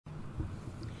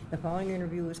The following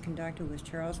interview was conducted with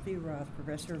Charles B. Roth,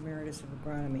 Professor Emeritus of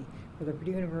Agronomy, for the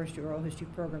Purdue University Oral History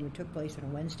Program. It took place on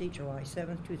Wednesday, July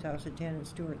 7, 2010 at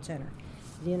Stewart Center.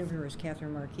 The interviewer is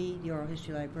Katherine Markee, the Oral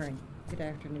History Librarian. Good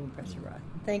afternoon, Professor Roth.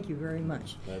 Thank you very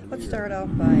much. Let's start off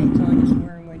by telling us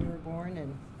where and when you were born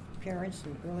and parents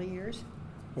and early years.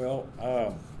 Well,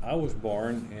 I was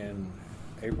born in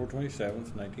April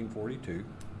 27th, 1942.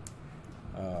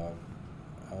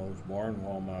 I was born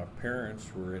while my parents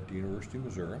were at the University of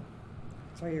Missouri.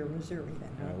 So you're Missouri then,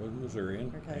 huh? I was Missourian,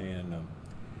 okay. And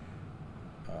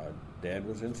Dad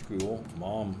was in school.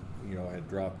 Mom, had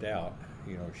dropped out.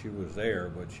 She was there,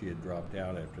 but she had dropped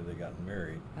out after they got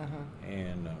married.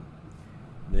 And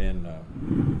then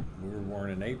we were born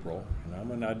in April, and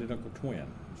I'm an identical twin.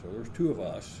 So there's two of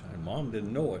us, and Mom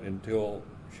didn't know it until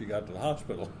she got to the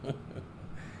hospital.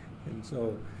 And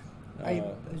so...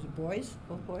 Is it boys?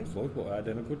 Both boys? Both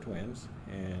identical twins,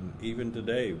 and even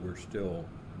today we're still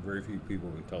very few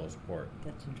people can tell us apart.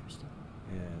 That's interesting.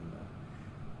 And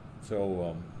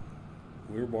so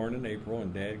we were born in April,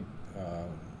 and Dad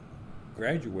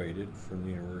graduated from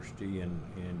the university in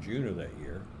June of that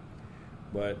year,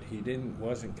 but he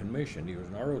wasn't commissioned. He was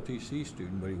an ROTC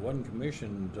student, but he wasn't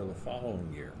commissioned until the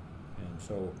following year, and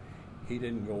so he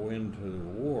didn't go into the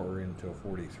war until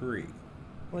 43.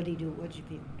 What did he do? What did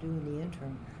you do in the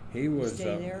interim? He was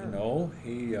stay there? No.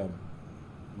 He,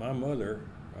 my mother,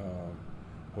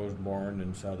 was born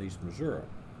in southeast Missouri,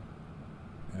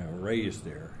 raised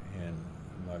there, and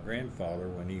my grandfather,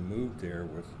 when he moved there,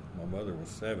 my mother was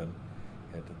 7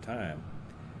 at the time.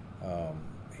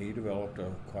 He developed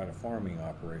quite a farming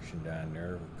operation down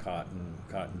there, with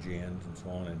cotton gins, and so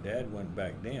on. And Dad went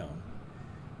back down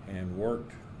and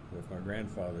worked with my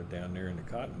grandfather down there in the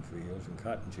cotton fields and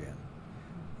cotton gin.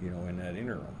 In that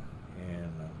interim.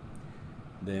 And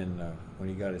then when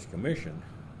he got his commission,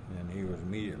 then he was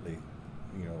immediately,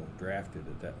 drafted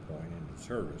at that point into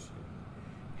service.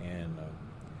 And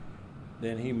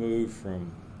then he moved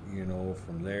from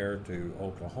there to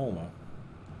Oklahoma.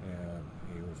 And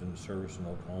he was in service in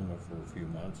Oklahoma for a few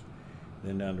months,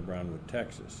 then down to Brownwood,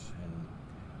 Texas. And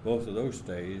both of those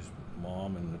stays,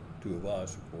 Mom and the two of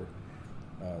us, of course,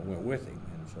 went with him.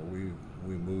 And so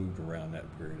we moved around that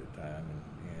period of time. And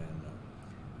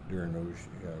during those,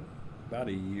 about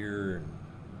a year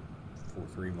and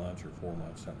 3 months or 4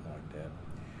 months, something like that.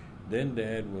 Then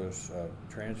Dad was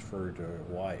transferred to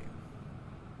Hawaii.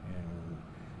 And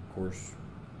of course,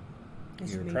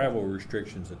 travel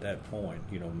restrictions at that point,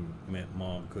 meant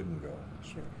Mom couldn't go.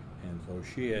 Sure. And so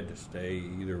she had to stay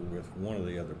either with one of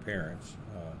the other parents,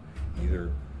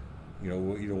 either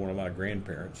one of my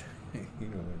grandparents,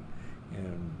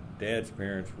 and Dad's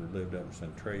parents lived up in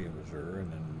Centralia, Missouri,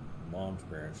 and then Mom's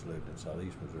parents lived in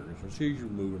southeast Missouri. So she's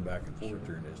moving back and forth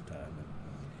during this time.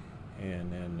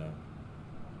 And then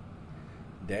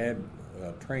Dad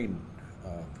trained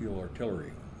field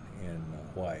artillery in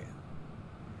Hawaii.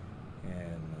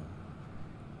 And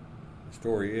the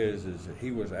story is that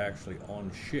he was actually on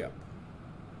ship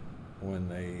when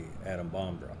the atom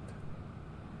bomb dropped.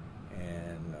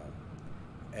 And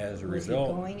as a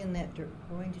result, was he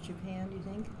going to Japan? Do you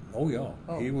think? Oh yeah,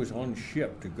 He was on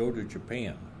ship to go to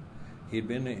Japan. He'd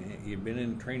been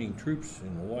in training troops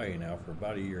in Hawaii now for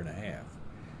about a year and a half,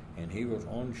 and he was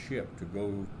on ship to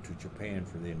go to Japan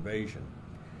for the invasion.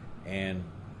 And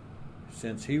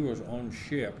since he was on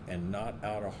ship and not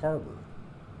out of harbor,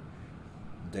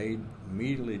 they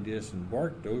immediately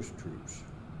disembarked those troops,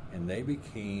 and they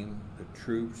became the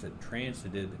troops that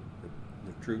transited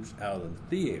the troops out of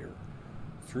the theater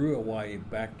through Hawaii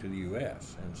back to the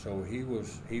U.S. And so he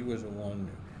was the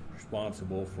one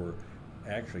responsible for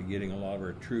actually getting a lot of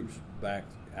our troops back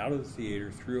out of the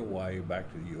theater through Hawaii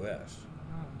back to the U.S.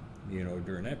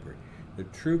 During that period. The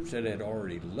troops that had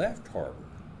already left harbor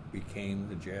became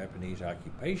the Japanese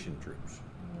occupation troops.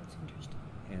 That's interesting.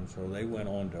 And so they went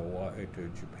on to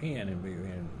Japan and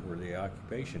were the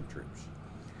occupation troops.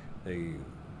 The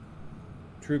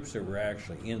troops that were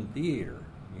actually in theater,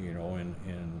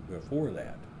 and before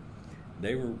that,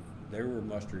 they were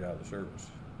mustered out of service.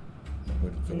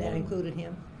 And that included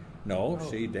him? No,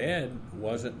 see, Dad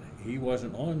wasn't. He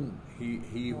wasn't on.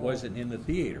 He wasn't in the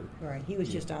theater. Right. He was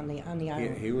just on the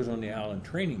island. He was on the island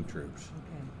training troops.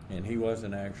 Okay. And he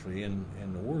wasn't actually in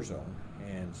the war zone.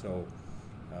 And so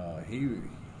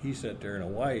he sat there in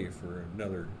Hawaii for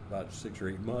another about 6 or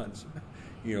 8 months,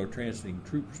 transiting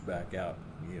troops back out,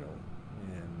 and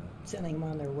sending them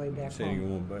on their way back home. Sending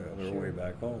them on their way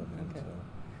back home. Okay.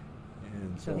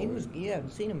 And so he was. You haven't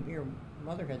seen him. Your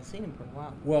mother had seen him for a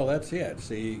while. Well, that's it.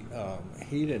 See,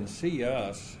 he didn't see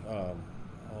us.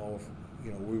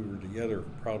 We were together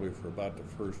probably for about the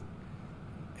first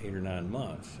 8 or 9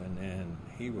 months, and then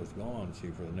he was gone, see,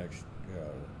 for the next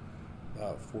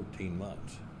about 14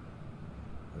 months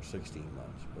or 16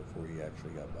 months before he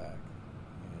actually got back.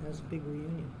 That was a big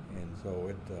reunion. And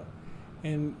so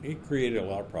it created a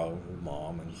lot of problems with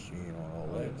Mom and and all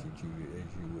that as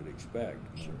you would expect.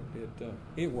 Sure.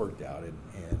 It worked out,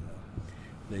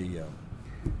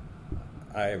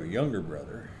 I have a younger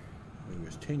brother who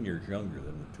was 10 years younger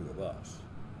than the two of us,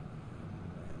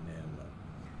 and then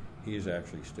he is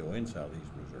actually still in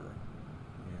southeast Missouri,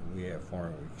 and we have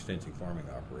extensive farming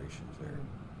operations there.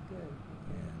 Good.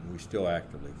 And we still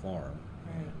actively farm.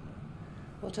 Right.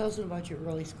 Well, tell us about your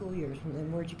early school years, and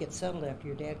then where'd you get settled after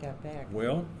your dad got back?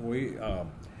 Well,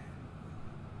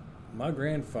 my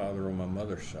grandfather on my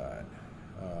mother's side,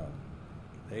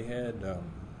 they had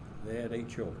 8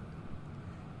 children.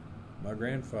 My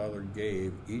grandfather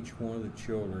gave each one of the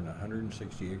children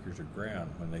 160 acres of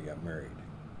ground when they got married.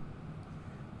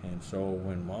 And so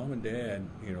when Mom and Dad,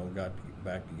 got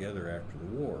back together after the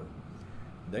war,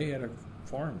 they had a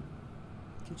farm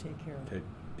to take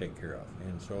care of.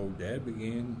 And so Dad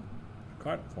began a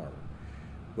cotton farmer.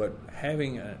 But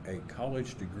having a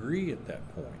college degree at that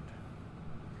point,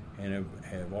 and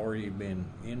have already been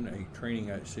in a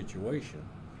training situation,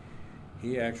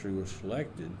 he actually was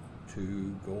selected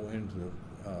to go into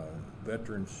the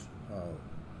veterans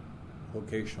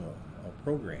vocational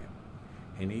program,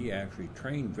 and he actually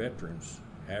trained veterans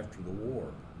after the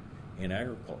war in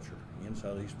agriculture in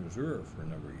southeast Missouri for a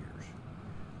number of years.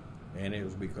 And it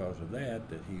was because of that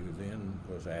he then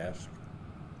was asked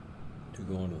to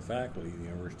go into the faculty at the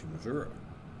University of Missouri.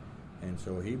 And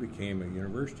so he became a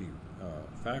university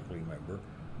faculty member,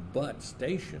 but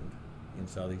stationed in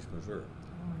southeast Missouri.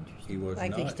 Oh, interesting. He was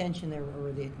like not the extension there,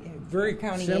 or the very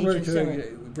county similar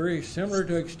agent very similar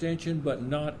to extension, but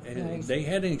not. They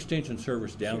had an extension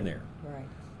service down there, right?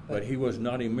 But he was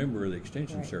not a member of the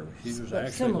extension service. He was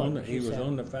actually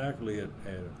on the faculty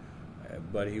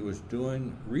but he was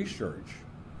doing research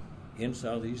in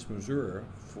southeast Missouri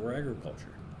for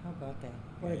agriculture. How about that?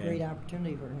 What a great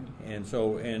opportunity for him.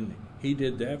 And he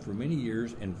did that for many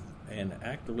years and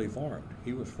actively farmed.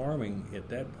 He was farming at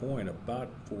that point about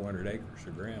 400 acres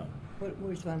of ground. Were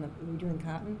we doing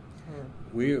cotton? Or?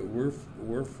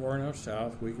 We're far enough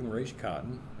south we can raise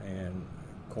cotton, and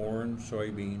corn,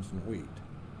 soybeans, and wheat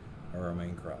are our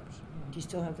main crops. Do you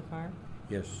still have the farm?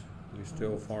 Yes, we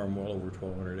still farm well over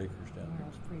 1,200 acres down there.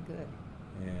 That's pretty good.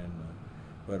 And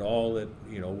but all that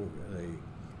the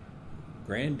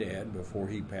granddad, before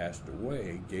he passed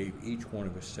away, gave each one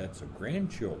of his sets of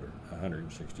grandchildren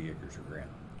 160 acres of ground.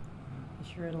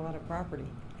 He sure had a lot of property.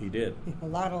 He did. A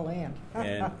lot of land.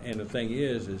 and the thing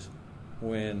is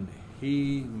when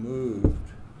he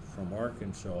moved from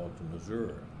Arkansas to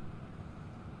Missouri,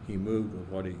 he moved with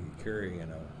what he could carry in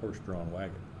a horse-drawn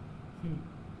wagon.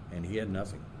 And he had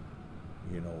nothing.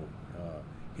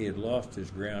 He had lost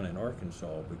his ground in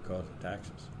Arkansas because of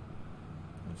taxes.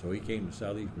 And so he came to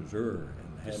southeast Missouri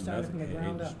and had nothing.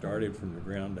 And started from the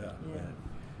ground up.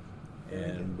 Yeah.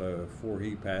 And before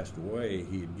he passed away,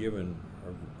 he had given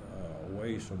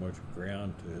away so much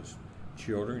ground to his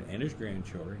children and his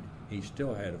grandchildren. He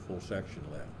still had a full section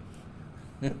left.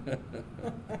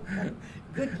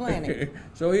 Good planning.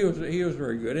 So he was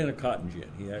very good, and a cotton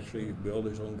gin. He actually built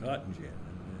his own cotton gin.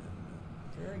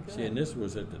 Very good. See, and this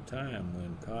was at the time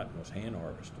when cotton was hand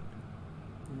harvested.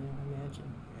 Yeah, I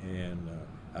imagine. And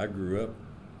I grew up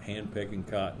hand picking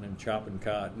cotton and chopping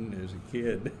cotton as a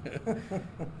kid.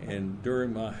 And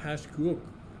during my high school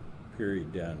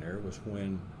period down there was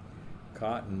when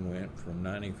cotton went from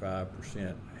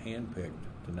 95% hand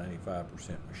picked to 95%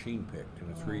 machine picked in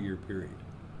a 3-year period.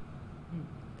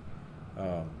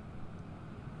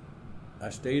 I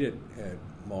stayed at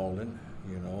Malden,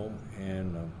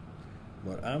 and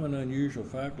but I'm an unusual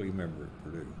faculty member at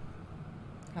Purdue.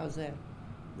 How's that?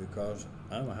 Because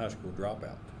I'm a high school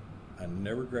dropout. I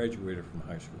never graduated from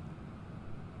high school.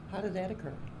 How did that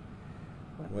occur?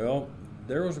 Well,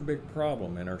 there was a big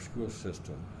problem in our school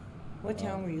system. What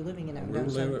town were you living in? We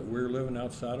were living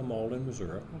outside of Malden,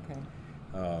 Missouri.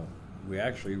 Okay. We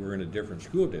actually were in a different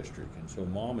school district, and so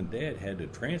Mom and Dad had to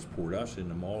transport us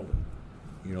into Malden,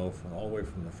 from all the way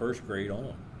from the first grade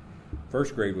on.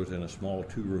 First grade was in a small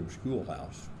 2-room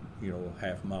schoolhouse,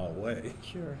 half a mile away.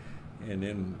 Sure. And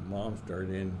then Mom started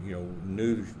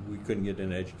knew we couldn't get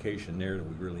an education there that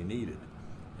we really needed.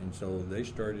 And so they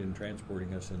started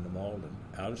transporting us into Malden,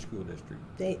 out of school district.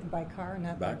 They by car,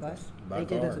 not by bus? By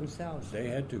they car. did it themselves. They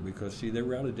had to because, they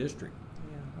were out of district.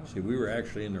 Yeah. See, we were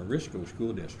actually in the Risco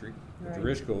school district. But the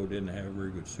Risco didn't have a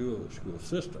very good school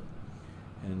system.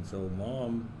 And so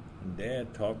Mom And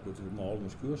Dad talked with the Malden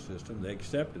school system. They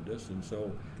accepted us, and so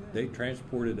Good. they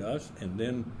transported us. And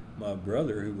then my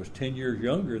brother, who was 10 years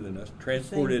younger than us,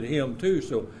 transported him too.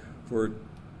 So for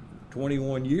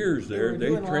 21 years there, they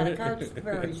were doing a lot of cart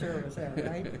ferry service there,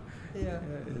 right? Yeah.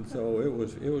 And so it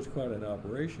was quite an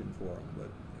operation for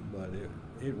them, but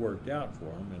it worked out for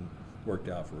them and worked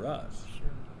out for us. Sure.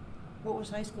 What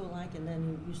was high school like? And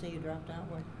then you say you dropped out.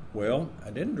 What? Well, I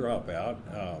didn't drop out.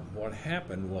 What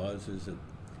happened is that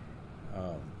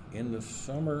in the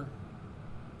summer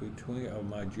between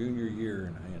my junior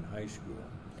year in high school,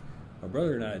 my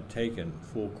brother and I had taken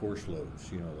full course loads,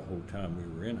 the whole time we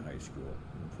were in high school,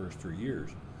 in the first 3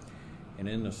 years. And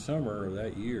in the summer of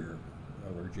that year,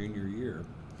 of our junior year,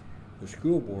 the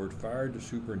school board fired the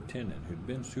superintendent, who'd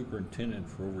been superintendent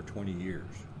for over 20 years,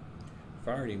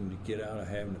 fired him to get out of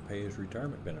having to pay his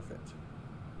retirement benefits.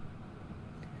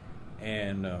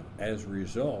 And as a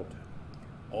result,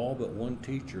 all but one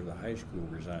teacher of the high school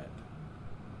resigned.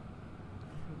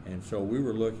 And so we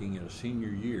were looking at a senior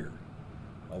year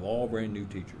of all brand new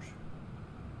teachers,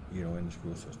 in the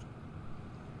school system.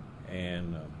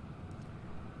 And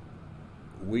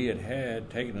we had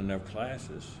taken enough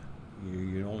classes.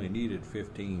 You only needed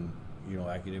 15,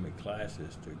 academic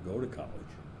classes to go to college.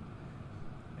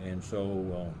 And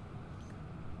so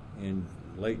in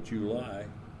late July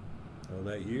of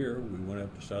that year, we went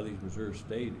up to Southeast Missouri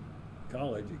State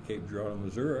College at Cape Girardeau,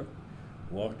 Missouri,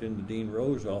 walked into Dean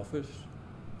Rowe's office.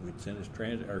 We'd sent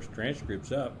our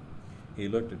transcripts up. He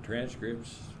looked at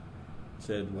transcripts,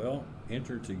 said, well,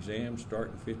 entrance exams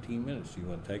start in 15 minutes. Do you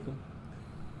want to take them?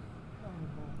 Oh,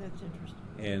 that's interesting.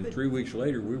 And 3 weeks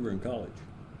later, we were in college.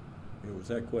 It was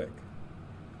that quick.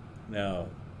 Now,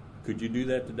 could you do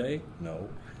that today? No.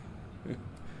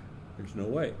 There's no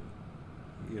way.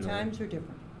 Times are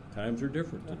different. Times are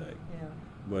different today. Yeah.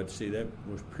 But see, that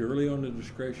was purely on the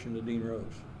discretion of Dean Rose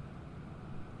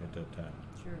at that time.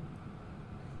 Sure.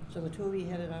 So the two of you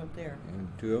headed out there. And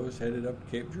two of us headed up to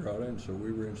Cape Girardeau, and so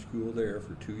we were in school there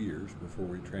for 2 years before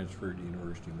we transferred to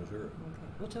University of Missouri.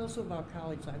 Okay. Well, tell us about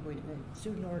college life,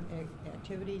 student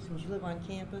activities. Did you live on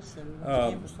campus, and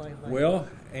what's campus life like? Well,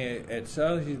 at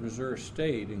Southeast Missouri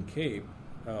State in Cape,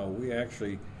 we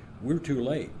were too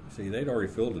late. See, they'd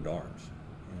already filled the dorms,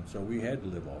 and so we had to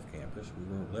live off campus.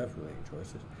 We weren't left with any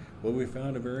choices. But we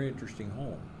found a very interesting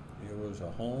home. It was a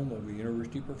home of a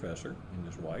university professor and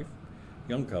his wife,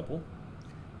 young couple.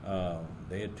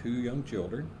 They had 2 young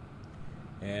children,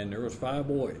 and there was 5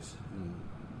 boys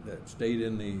that stayed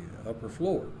in the upper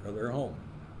floor of their home.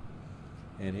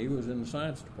 And he was in the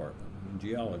science department in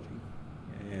geology.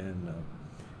 And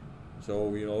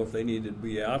so, if they needed to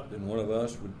be out, then one of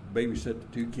us would babysit the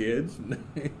 2 kids. And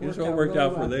it all worked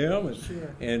out for them. And,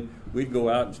 sure. And we'd go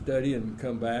out and study and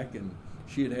come back, and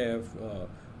she'd have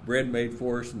bread made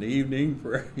for us in the evening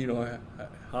for,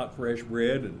 hot, fresh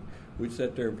bread. And we'd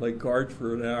sit there and play cards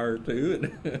for an hour or 2.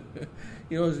 And,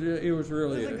 it was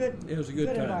really a good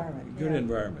time. Environment. Good Yeah.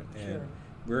 environment. Sure. And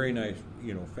very nice,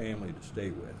 family to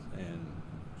stay with. And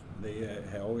they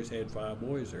had always had 5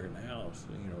 boys there in the house,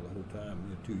 the whole time,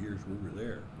 2 years we were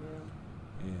there.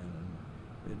 Yeah.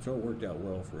 And it so worked out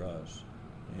well for us.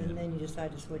 And then you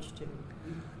decided to switch to?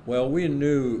 Well, we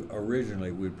knew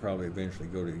originally we'd probably eventually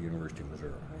go to the University of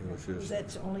Missouri. Okay. It was just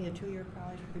That's only a 2-year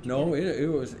college? no, it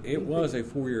was a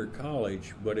 4-year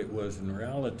college, but it was in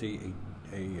reality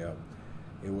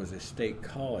it was a state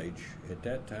college at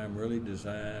that time, really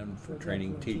designed for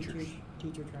training teachers.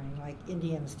 Teacher training, like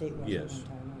Indiana State was Yes, at one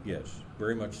time. Okay. yes,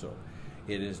 very much so.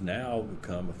 It has now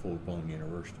become a full-blown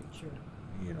university. Sure.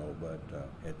 But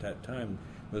at that time,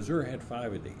 Missouri had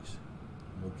 5 of these,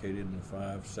 located in the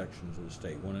 5 sections of the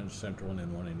state, one in the central and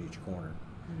then one in each corner.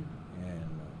 Mm-hmm.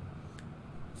 And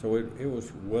so it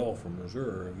was well for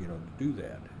Missouri, to do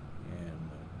that. And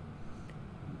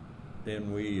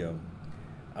then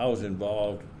I was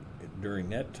involved during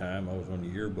that time. I was on the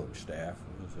yearbook staff.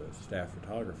 I was a staff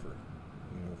photographer,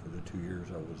 for the 2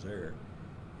 years I was there.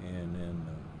 And then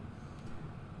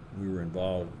we were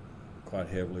involved quite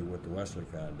heavily with the Wesley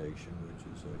Foundation, which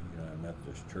is a United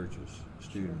Methodist Church's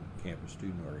campus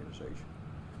student organization.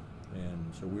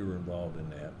 And so we were involved in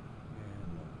that.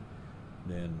 And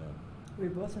then We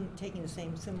were both taking the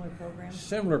similar programs?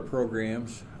 Similar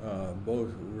programs. We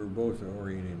were both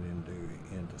oriented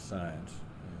into science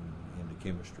and into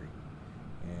chemistry,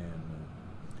 and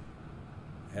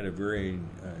had a very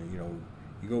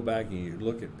you go back and you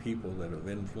look at people that have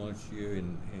influenced you,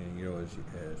 and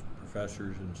as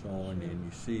professors and so on, and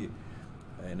you see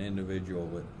an individual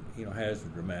that has a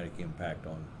dramatic impact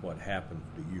on what happened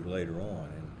to you later on,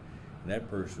 and that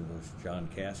person was John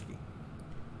Caskey.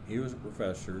 He was a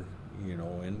professor, in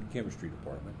the chemistry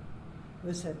department,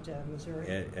 Was that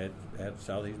Missouri? At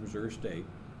Southeast Missouri State,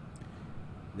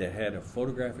 that had a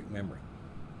photographic memory.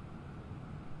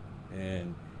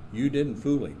 And you didn't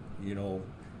fool him. You know,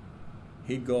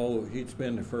 he'd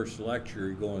spend the first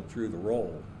lecture going through the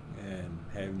roll and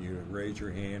having you raise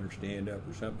your hand or stand up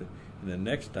or something. And the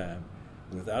next time,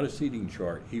 without a seating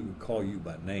chart, he would call you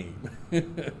by name.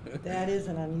 That is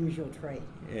an unusual trait.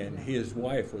 And his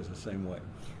wife was the same way.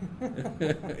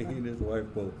 He and his wife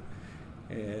both.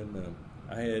 And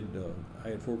I had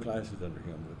 4 classes under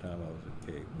him by the time I was at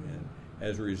Cape. Mm-hmm. And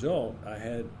as a result, I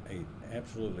had a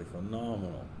absolutely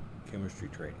phenomenal chemistry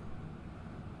training.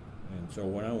 And so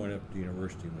when I went up to the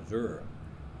University of Missouri,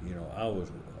 you know, I was,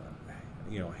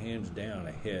 hands down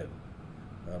ahead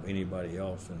of anybody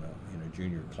else in a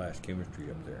junior class chemistry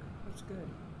up there. That's good.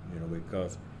 You know,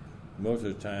 because most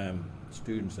of the time,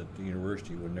 students at the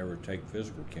university would never take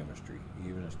physical chemistry,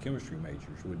 even as chemistry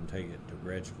majors wouldn't take it to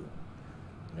grad school.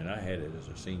 And I had it as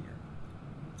a senior,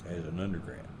 as an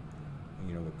undergrad,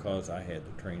 you know, because I had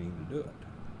the training to do it.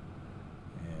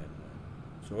 And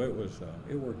so it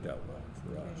worked out well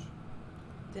for us.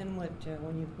 Then what?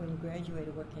 When you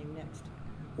graduated, what came next?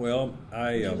 Well,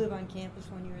 Did you live on campus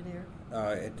when you were there?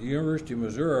 At the University of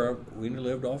Missouri, we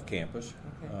lived off campus.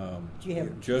 Okay. Did you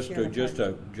have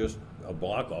just a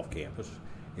block off campus.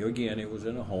 Again, it was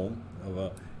in a home of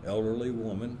an elderly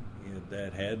woman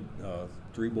that had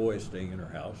 3 boys staying in her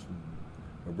house. And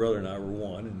my brother and I were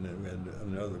one, and then we had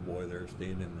another boy there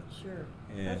staying in the. Sure.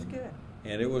 And, that's good.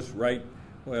 And it was right.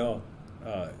 Well,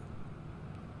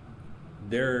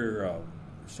 their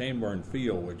Sanborn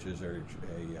Field, which is a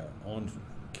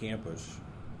on-campus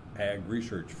ag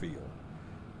research field,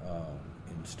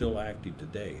 and still active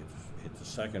today. It's the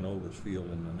second oldest field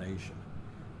in the nation.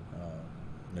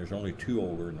 There's only 2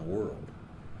 older in the world,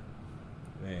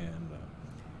 and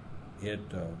it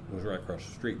was right across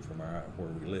the street from where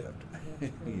we lived.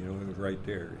 You know, it was right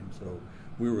there, and so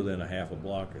we were within a half a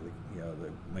block of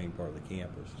the main part of the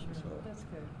campus. Sure. And so, that's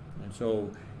good. And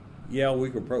so, yeah, we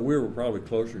were probably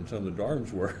closer than some of the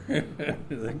dorms were.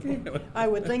 I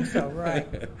would think so,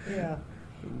 right? Yeah.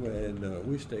 And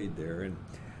we stayed there, and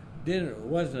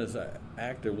wasn't as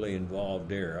actively involved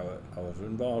there. I was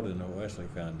involved in the Wesley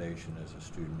Foundation as a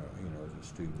student.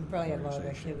 You probably had a lot of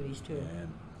activities too.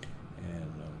 And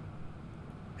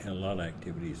had a lot of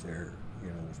activities there. You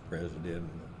know, was president of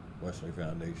the Wesley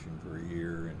Foundation for a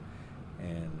year,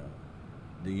 and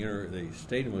the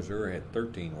state of Missouri had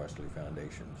 13 Wesley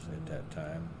Foundations at that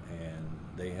time, and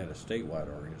they had a statewide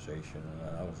organization,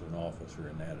 and I was an officer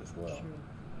in that as well. Sure.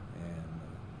 And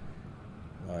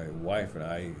my wife and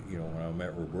I, you know, when I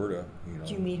met Roberta, you know.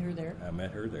 Did you meet her there? I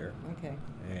met her there. Okay.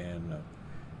 And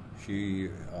she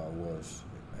was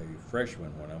a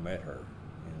freshman when I met her,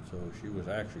 and so she was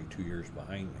actually 2 years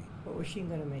behind me. What was she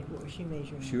going to make? What was she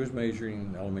majoring? She was majoring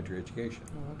in elementary education.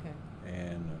 Oh, okay.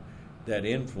 And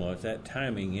that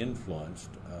timing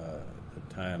influenced the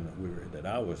time that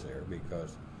I was there,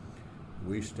 because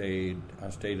I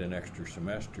stayed an extra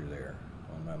semester there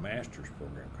on my master's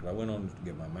program, because I went on to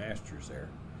get my master's there.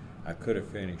 I could have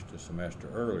finished a semester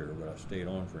earlier, but I stayed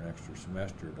on for an extra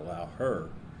semester to allow her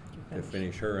to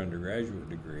finish her undergraduate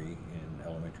degree in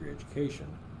elementary education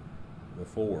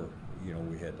before, you know,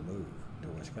 we had to move to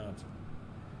Wisconsin.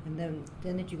 And then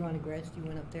did you go on to grad school? You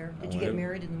went up there? Did you get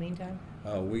married in the meantime?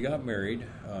 We got married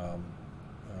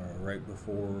right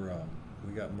before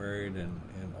we got married in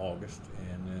August,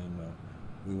 and then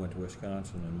we went to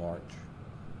Wisconsin in March,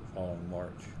 the following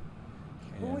March.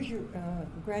 What was your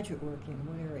graduate work in?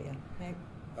 What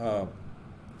area?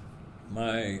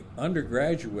 My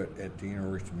undergraduate at the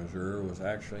University of Missouri was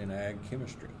actually in ag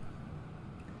chemistry.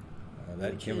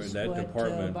 That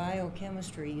department.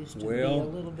 Biochemistry used to be a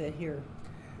little bit here.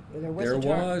 There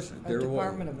was a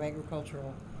Department of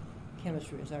Agricultural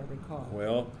Chemistry, as I recall.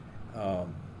 Well,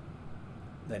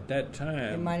 at that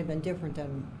time, it might have been different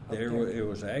than it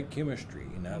was ag chemistry.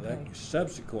 Now,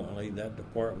 subsequently, that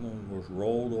department was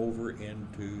rolled over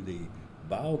into the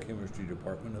biochemistry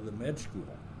department of the med school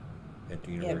at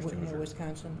the University of Missouri.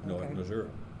 Wisconsin? No, at Missouri.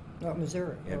 Oh,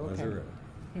 Missouri. At Missouri.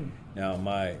 Now,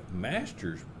 my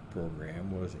master's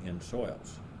program was in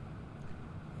soils.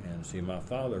 And see, my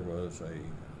father was a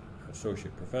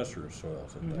associate professor of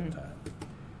soils at that time.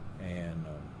 And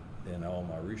then all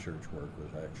my research work was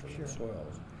actually in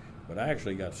soils. But I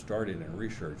actually got started in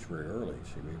research very early,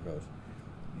 see, because,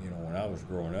 you know, when I was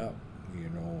growing up, you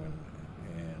know,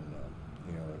 and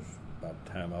you know, it was about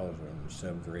the time I was in the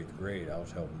 7th or 8th grade, I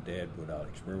was helping Dad put out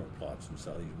experiment plots in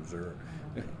Southeast Missouri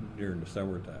during the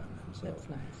summertime. And so, that's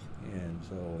nice. And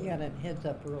so you got a heads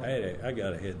up early. I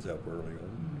got a heads up early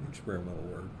on experimental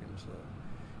work, and so,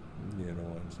 you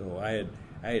know, and so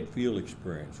I had field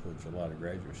experience, which a lot of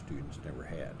graduate students never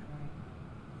had. Right.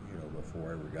 You know, before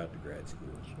I ever got to grad school.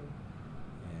 Sure.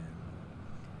 And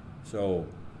so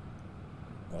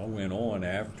I went on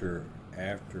after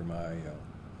my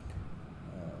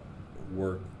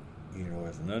work, you know,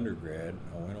 as an undergrad.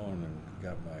 I went on and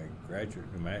got my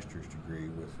master's degree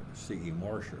with C.M.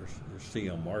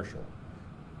 Marshall,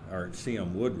 or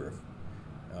C.M. Woodruff,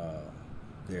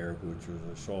 there, which was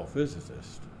a soil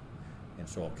physicist and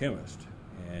soil chemist.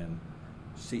 And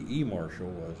C.E. Marshall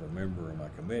was a member of my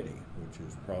committee, which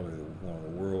is probably one of the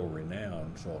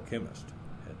world-renowned soil chemists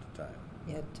at the time.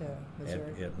 At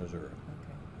Missouri? At Missouri.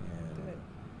 Okay. And, good.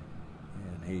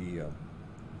 And he,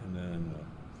 and then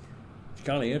it's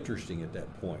kind of interesting at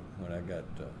that point when I got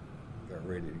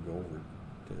ready to go over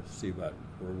to see about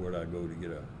where would I go to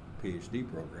get a PhD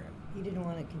program. You didn't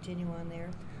want to continue on there?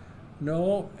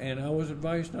 No, and I was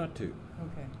advised not to.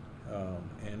 Okay.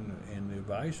 And the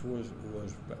advice was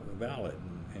valid,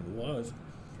 and was,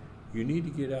 you need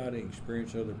to get out and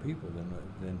experience other people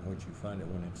than what you find at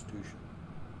one institution.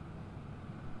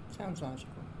 Sounds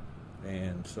logical.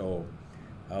 And so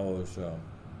I was,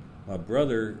 my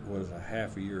brother was a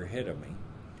half a year ahead of me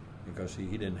because he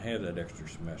didn't have that extra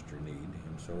semester need,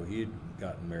 and so he had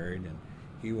gotten married, and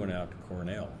he went out to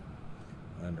Cornell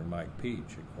under Mike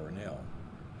Peach at Cornell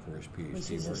for his PhD. Was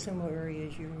he in a similar area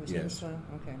as you? Was yes. he in soil?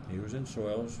 Okay. He was in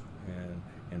soils, and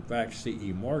in fact,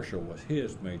 C.E. Marshall was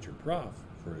his major prof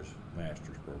for his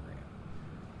master's program.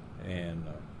 And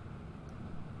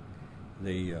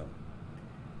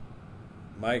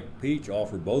Mike Peach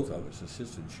offered both of us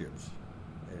assistantships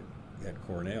at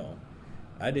Cornell.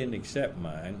 I didn't accept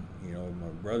mine. You know, my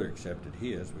brother accepted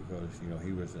his because, you know,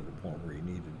 he was at the point where he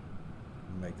needed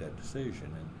to make that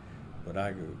decision. But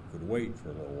I could wait for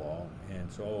a little while,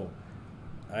 and so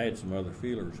I had some other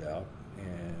feelers out,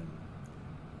 and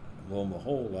lo and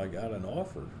behold, I got an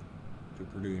offer to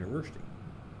Purdue University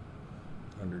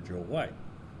under Joe White.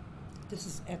 This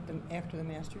is after the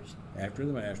master's? After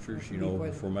the master's, you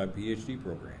know, for my PhD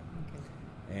program.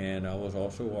 Okay. And I was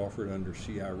also offered under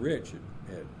C.I. Rich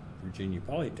at Virginia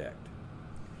Polytech.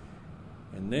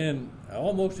 And then I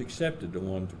almost accepted the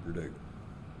one to Purdue.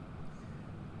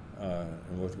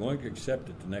 And was going to accept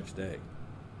it the next day.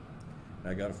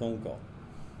 I got a phone call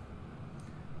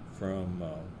from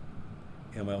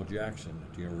M.L. Jackson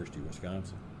at the University of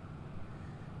Wisconsin,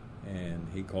 and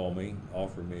he called me,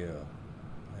 offered me a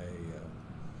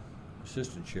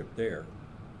assistantship there.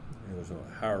 It was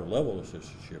a higher level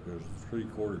assistantship. It was a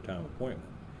 3/4 time appointment,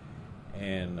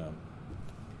 and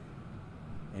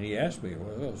he asked me,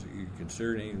 well, you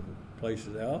consider any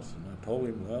places else? And I told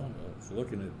him, well, I was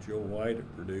looking at Joe White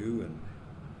at Purdue and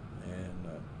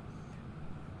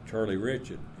Charlie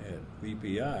Rich at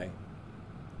VPI.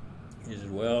 He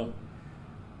said, well,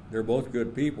 they're both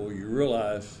good people. You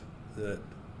realize that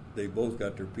they both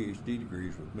got their PhD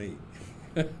degrees with me.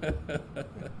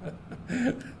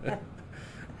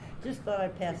 Just thought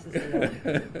I'd pass this along.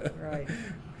 Right.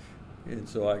 And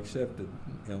so I accepted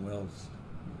ML's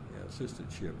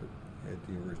assistantship at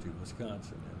the University of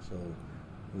Wisconsin, and so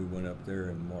we went up there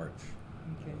in March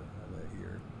of that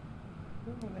year.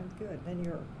 Oh, that's good. Then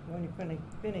when you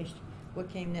finished, what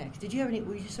came next?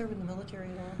 Were you serve in the military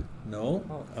at all? No.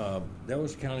 Oh. That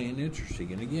was kind of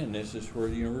interesting. And again, this is where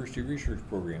the university research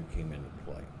program came into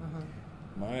play.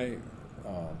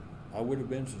 I would have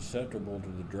been susceptible to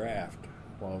the draft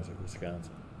while I was at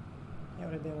Wisconsin. That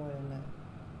would have been what, in the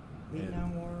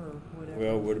Vietnam War or whatever?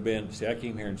 Well, it would have been, I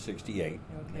came here in 68,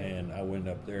 and I went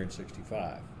up there in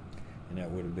 65. And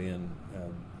that would have been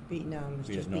Vietnam was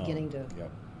just beginning to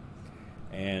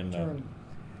And turn.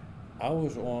 I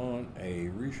was on a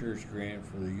research grant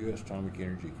for the U.S. Atomic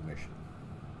Energy Commission.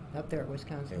 Up there at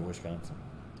Wisconsin? In Wisconsin.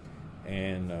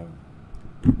 And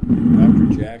Dr.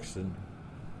 Jackson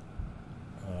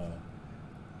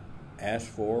asked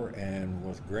for and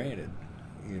was granted,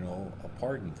 a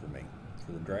pardon for me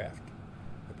for the draft,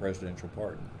 a presidential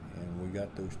pardon. And we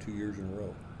got those 2 years in a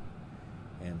row.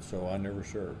 And so I never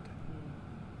served.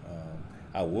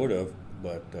 I would have,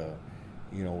 but,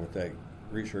 with that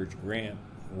research grant,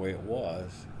 the way it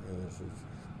was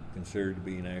considered to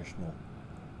be a national,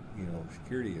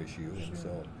 security issue. Sure. And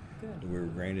so Good. we were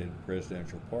granted a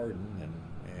presidential pardon,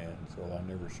 and so I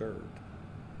never served.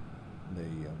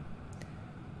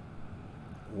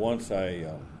 Once I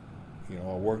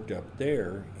worked up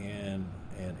there in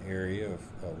an area of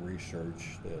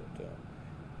research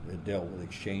that dealt with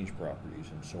exchange properties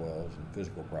in soils and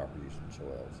physical properties in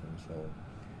soils, and so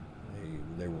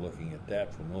they were looking at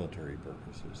that for military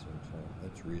purposes, and so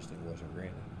that's the reason it wasn't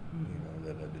granted.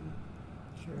 That I didn't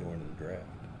go into the draft.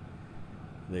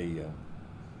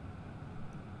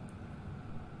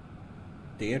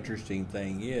 the interesting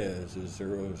thing is there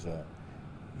was a,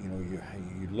 you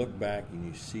look back and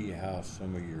you see how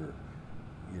some of your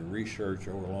research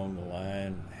over along the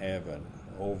line have an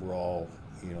overall,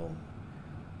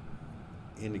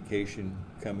 indication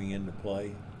coming into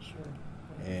play. Sure.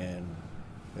 And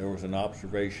there was an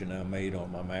observation I made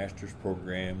on my master's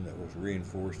program that was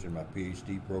reinforced in my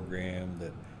PhD program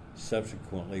that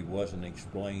subsequently wasn't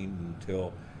explained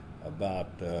until about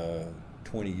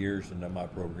 20 years into my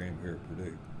program here at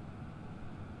Purdue.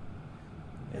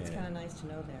 That's kind of nice to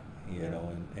know that.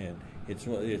 And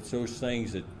it's those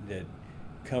things that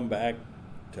come back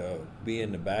to be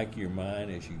in the back of your mind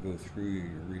as you go through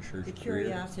your research The career.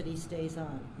 curiosity stays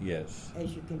on. Yes.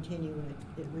 As you continue, and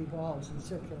it revolves and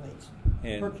circulates,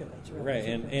 percolates. Right,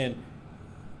 and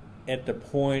at the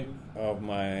point of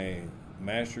my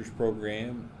master's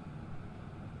program,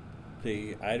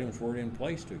 the items weren't in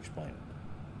place to explain it.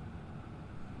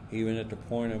 Even at the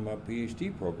point of my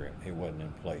PhD program, it wasn't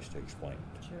in place to explain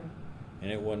it. Sure.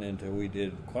 And it wasn't until we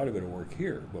did quite a bit of work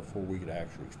here before we could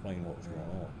actually explain what was going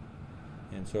on.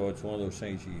 And so it's one of those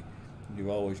things you're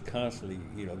always constantly,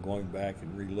 going back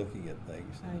and re-looking at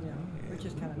things. I know, which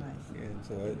is kind of nice. And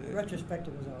so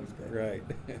retrospective is always good. Right.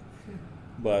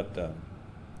 But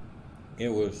it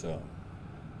was,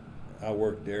 I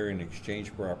worked there in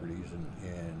exchange properties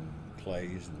and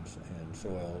clays and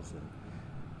soils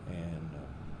and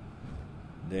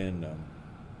then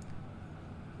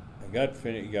I got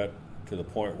to the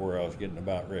point where I was getting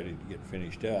about ready to get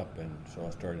finished up, and so I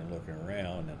started looking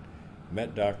around and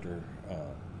met Dr.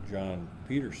 John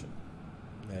Peterson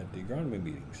at the agronomy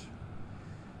meetings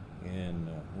in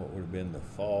what would have been the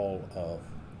fall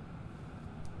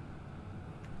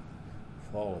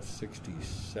of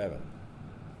 '67.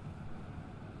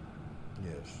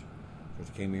 Yes,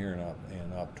 because I came here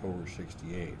in October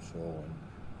 '68. So in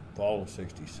fall of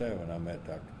 '67, I met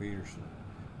Dr. Peterson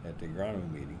at the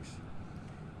agronomy meetings,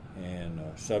 and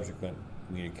subsequent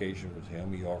communication with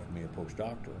him, he offered me a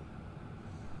postdoctoral.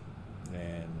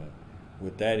 And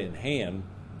with that in hand,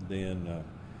 then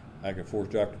I could force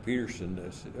Dr.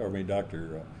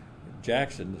 Dr.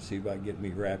 Jackson to see if I could get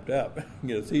me wrapped up,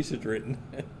 get a thesis written,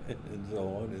 and so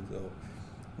on. And so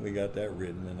we got that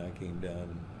written, and I came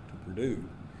down to Purdue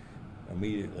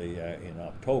immediately in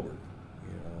October,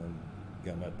 and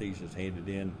got my thesis handed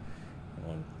in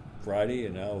on Friday,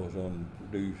 and I was on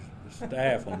Purdue's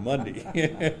staff on Monday.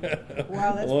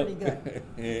 Wow, that's pretty good.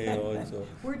 And so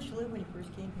where'd you live when you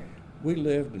first came here? we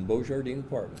lived in Beaujardin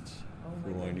Apartments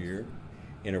for 1 year,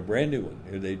 in a brand new one.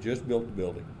 They just built the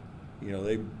building.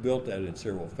 They built that in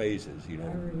several phases. I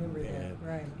remember that.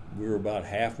 Right. We were about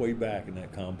halfway back in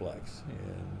that complex,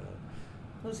 and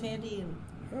it was handy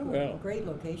and great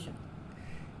location.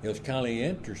 It was kind of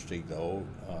interesting though,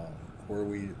 where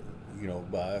we,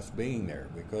 by us being there,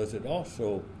 because it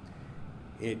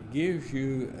gives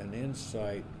you an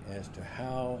insight as to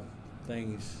how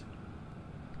things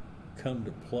come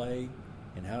to play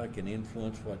and how it can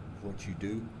influence what you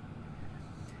do.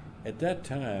 At that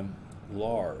time,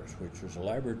 LARS, which was a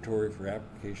Laboratory for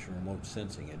Application Remote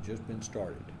Sensing, had just been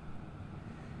started.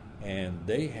 And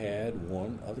they had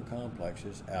one of the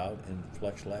complexes out in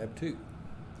Flex Lab 2,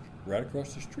 right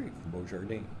across the street from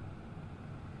Beaujardin.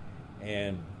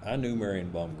 And I knew Marion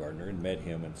Baumgartner and met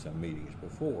him in some meetings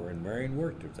before, and Marion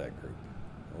worked with that group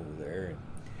over there. And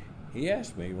he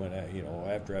asked me when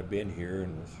after I'd been here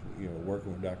and was,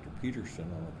 working with Dr. Peterson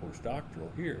on a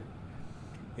postdoctoral here,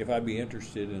 if I'd be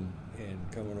interested in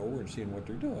coming over and seeing what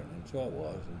they're doing. And so I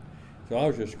was. And so I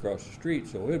was just across the street,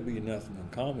 so it'd be nothing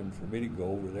uncommon for me to go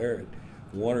over there at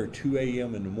 1 or 2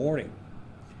 a.m. in the morning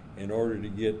in order to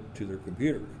get to their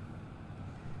computer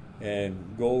and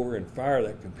go over and fire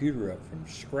that computer up from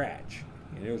scratch.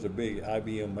 And it was a big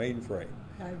IBM mainframe.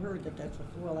 I heard that's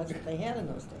what they had in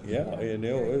those days. Yeah,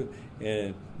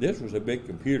 and this was a big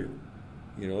computer.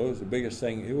 It was the biggest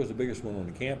thing. It was the biggest one on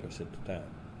the campus at the time.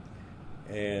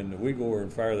 And we go over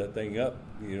and fire that thing up,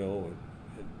 at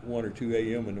 1 or 2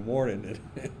 a.m. in the morning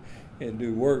and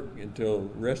do work until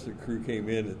the rest of the crew came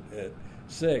in at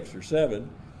 6 or 7,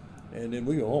 and then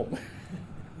we go home.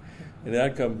 And then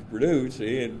I'd come to Purdue,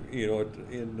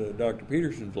 in Dr.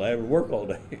 Peterson's lab and work all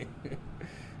day.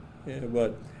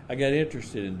 But I got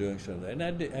interested in doing some of that, and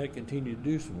I continued to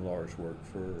do some LARS work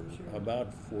for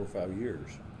about 4 or 5 years.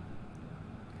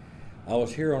 I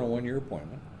was here on a 1-year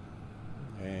appointment,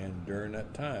 and during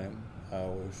that time, I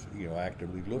was,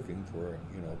 actively looking for,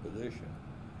 a position,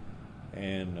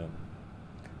 and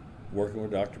working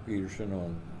with Dr. Peterson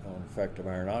on effective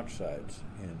iron oxides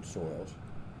in soils,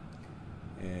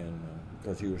 and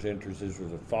because he was interested, this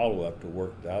was a follow-up to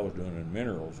work that I was doing in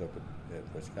minerals up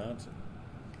at Wisconsin.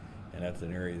 and that's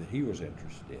an area that he was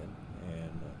interested in,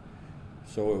 and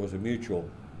so it was a mutual,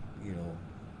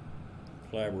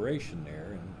 collaboration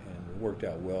there, and it worked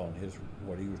out well in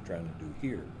what he was trying to do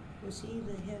here. Was he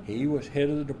the head? He was head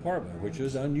of the department, which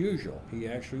is unusual. He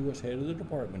actually was head of the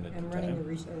department at the time. And running a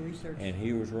research. And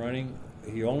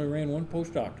he only ran one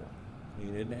postdoctoral. He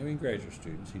didn't have any graduate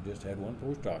students. He just had one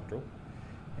postdoctoral.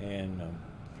 And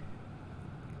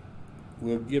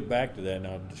we'll get back to that, and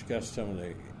I'll discuss some of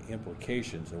the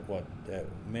implications of what that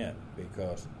meant,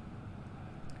 because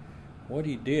what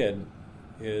he did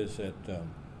is that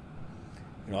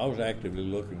I was actively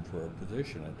looking for a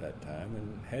position at that time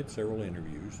and had several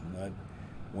interviews, and I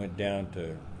went down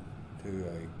to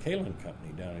a kaolin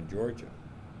company down in Georgia,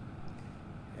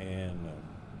 and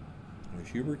it was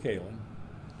Hubert Kaolin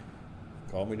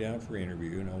called me down for an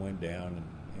interview, and I went down,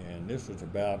 and this was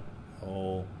about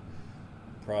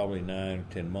probably 9 or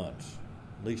 10 months,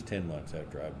 at least 10 months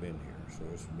after I've been here. So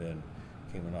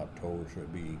came in October, so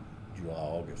it'd be July,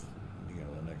 August,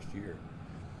 the next year,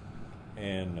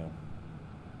 and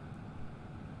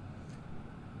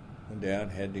went down,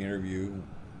 had the interview,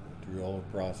 went through all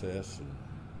the process, and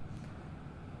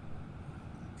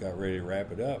got ready to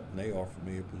wrap it up, and they offered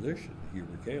me a position at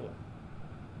Hubert Kaolin.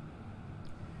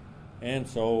 And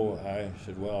so I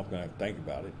said, well, I'm going to think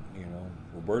about it.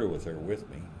 Roberta was there with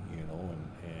me,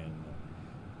 and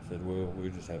said, well,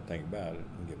 we'll just have to think about it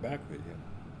and get back with you.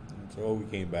 And so we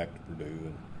came back to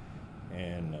Purdue,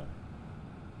 and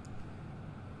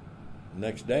the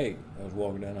next day I was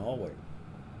walking down the hallway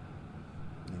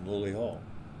in Lilly Hall.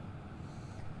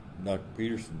 Dr.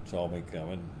 Peterson saw me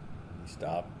coming. He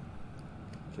stopped.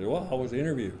 Said, well, how was the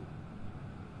interview?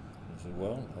 I said,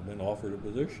 well, I've been offered a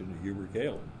position at Hubert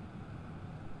Kaolin.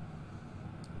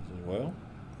 He said, well,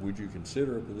 would you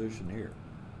consider a position here?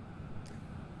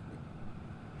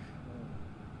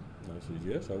 I said,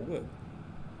 yes, I would.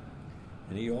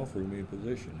 And he offered me a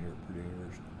position here at Purdue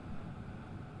University.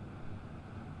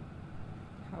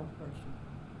 How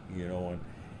fortunate.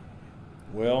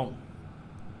 Well,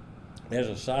 as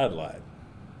a sidelight,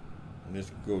 and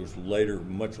this goes later,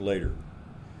 much later,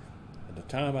 at the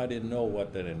time I didn't know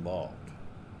what that involved.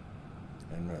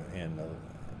 And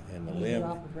the limb. The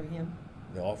offer from him?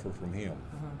 The offer from him.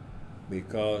 Uh-huh.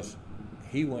 Because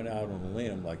he went out on a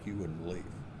limb like you wouldn't believe.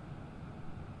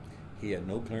 He had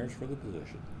no clearance for the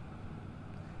position.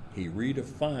 He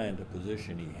redefined a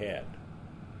position he had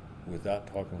without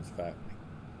talking with faculty.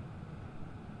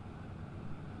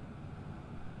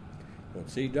 But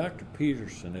see, Dr.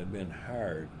 Peterson had been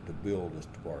hired to build this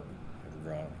department at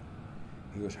agronomy.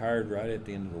 He was hired right at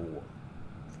the end of the war,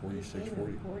 46,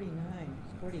 40. 49,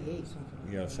 48,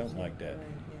 something. Something like that. Right,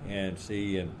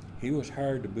 yeah. And he was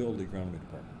hired to build the agronomy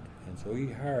department. And so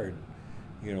he hired,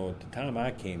 at the time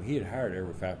I came, he had hired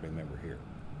every faculty member here.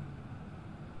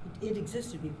 It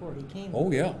existed before he came.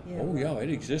 Oh, yeah. Right.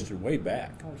 It existed way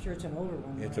back. Oh, sure, it's an older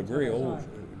one. It's right? a very old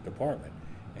department.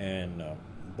 And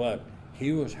but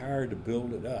he was hired to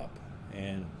build it up.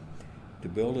 And to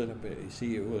build it up,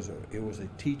 see, it was a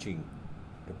teaching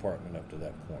department up to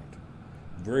that point.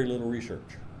 Very little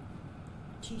research.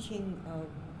 Teaching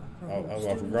Of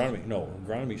agronomy. No,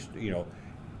 agronomy,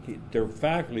 their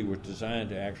faculty was designed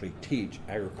to actually teach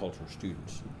agricultural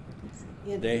students.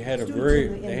 They had a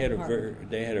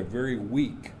very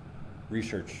weak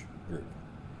research group,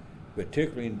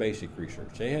 particularly in basic research.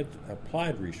 They had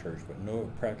applied research,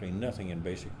 but practically nothing in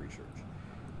basic research.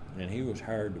 And he was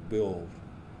hired to build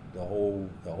the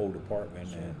whole department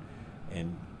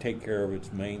and take care of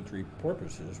its main three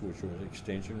purposes, which was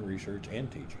extension, research, and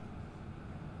teaching,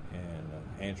 and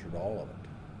answered all of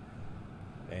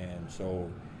it. And so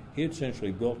he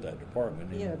essentially built that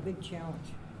department. He had a big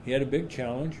challenge. He had a big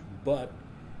challenge, but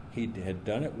he had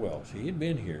done it well. See, he had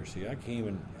been here. See, I came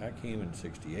in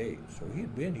 '68, so he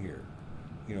had been here,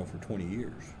 for 20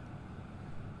 years.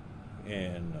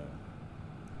 And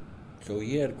so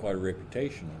he had quite a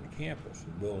reputation on the campus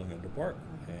of building a department,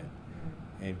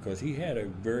 and because he had a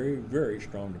very, very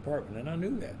strong department, and I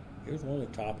knew that. He was one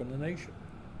of the top in the nation.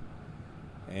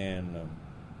 And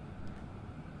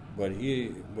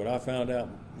but I found out,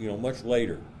 much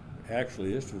later.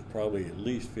 Actually, this was probably at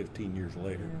least 15 years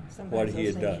later. Yeah, what he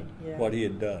had done. Yeah. What he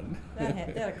had done.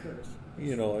 That occurs.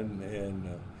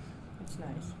 And it's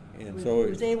nice. And he so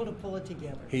was able to pull it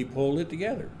together. He pulled it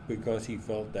together because he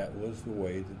felt that was the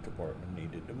way the department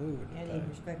needed to move at the time. And he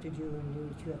respected you and knew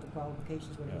that you had the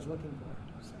qualifications what he was looking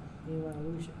for. So he didn't want to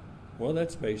lose you. Well,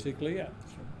 that's basically it.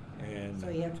 Sure. And so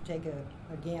you have to take a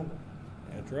gamble.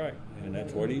 That's right, and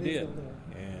that's what he did.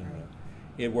 And right.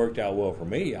 It worked out well for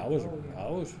me. I was,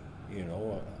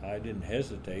 I didn't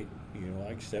hesitate.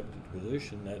 I accepted the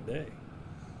position that day.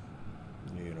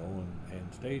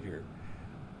 and stayed here.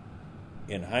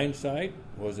 In hindsight,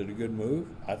 was it a good move?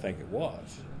 I think it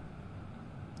was.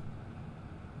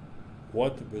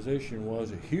 What the position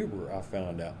was at Huber, I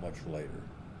found out much later,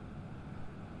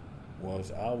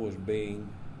 was I was being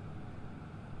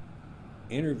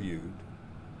interviewed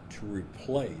to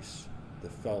replace the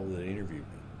fellow that interviewed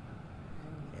me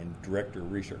and director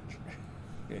of research,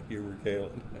 Huber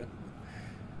Kalin.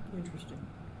 Interesting.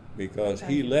 Because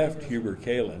he left Huber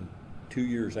Kalin 2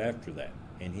 years after that,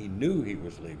 and he knew he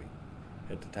was leaving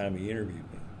at the time he interviewed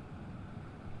me.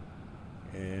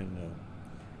 And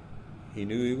he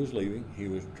knew he was leaving. He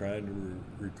was trying to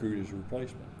recruit his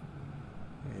replacement.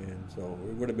 And so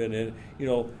it would have been,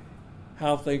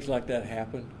 how things like that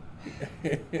happen.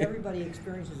 Everybody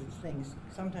experiences things,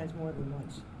 sometimes more than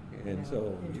once. And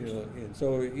so,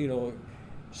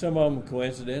 some of them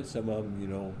coincidence, some of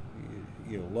them,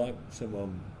 luck, some of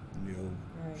them,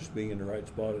 right. just being in the right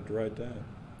spot at the right time.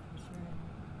 That's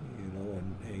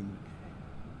right.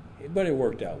 But it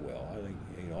worked out well. I think,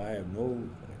 I have no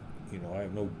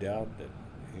doubt that,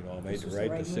 I made the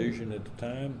right decision move. at the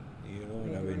time,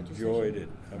 and I've right enjoyed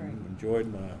decision. it. I've Right. enjoyed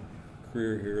my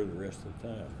career here the rest of the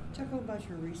time. Talk about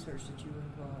your research that you were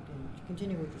involved in.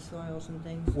 Continue with the soils and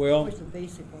things. Well, what was the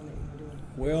basic one that you were doing?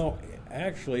 Well,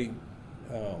 actually,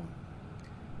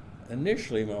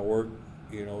 initially my work,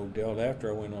 dealt after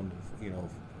I went on, as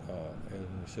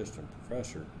an assistant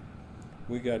professor.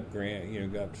 We got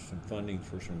got some funding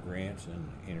for some grants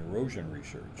in erosion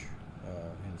research,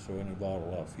 and so it involved a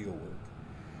lot of field work.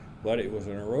 But it was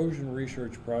an erosion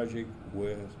research project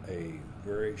with a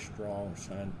very strong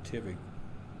scientific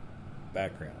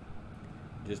background.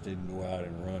 Just didn't go out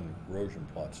and run erosion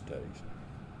plot studies.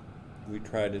 We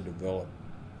tried to develop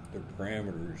the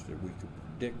parameters that we could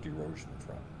predict erosion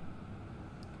from,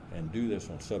 and do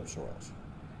this on subsoils,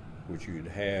 which you'd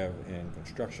have in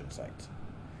construction sites.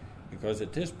 Because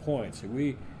at this point,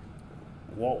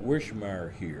 Walt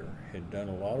Wishmeyer here had done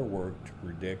a lot of work to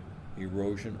predict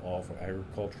erosion off of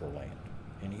agricultural land,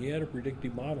 and he had a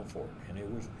predictive model for it, and it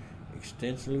was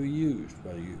extensively used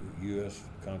by the U.S.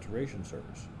 Conservation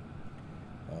Service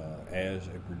as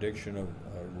a prediction of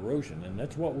erosion, and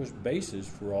that's what was basis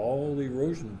for all the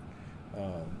erosion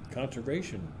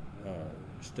conservation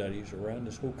studies around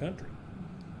this whole country,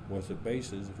 was the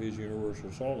basis of his universal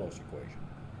soil loss equation.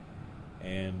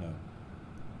 And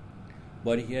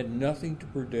but he had nothing to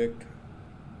predict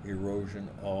erosion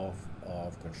off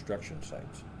of construction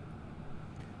sites,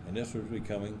 and this was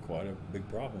becoming quite a big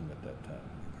problem at that time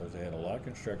because they had a lot of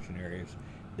construction areas.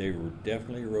 They were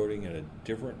definitely eroding at a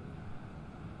differently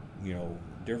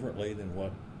than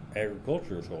what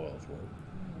agricultural soils were,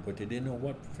 but they didn't know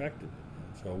what affected it.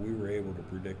 And so we were able to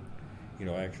predict,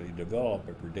 actually develop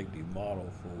a predictive model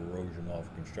for erosion off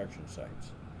construction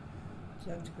sites.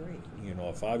 Sounds great.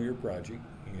 A 5-year project,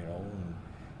 and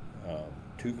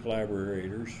 2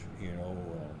 collaborators,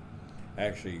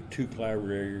 actually 2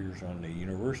 collaborators on the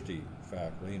university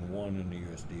faculty and 1 in the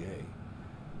USDA.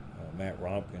 Matt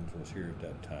Rompkins was here at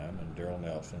that time, and Darrell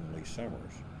Nelson and Lee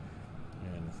Summers.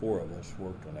 And the 4 of us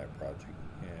worked on that project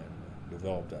and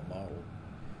developed that model.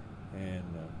 And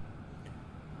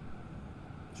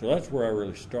so that's where I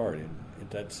really started. At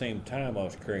that same time, I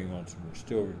was carrying on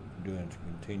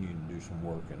continuing to do some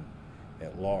work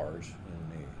at LARS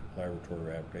in the Laboratory of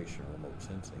Application of Remote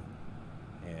Sensing,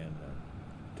 and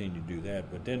continued to do that.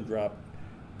 But then dropped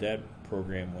that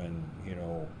program when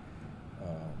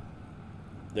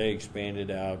they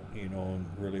expanded out, and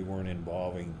really weren't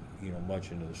involving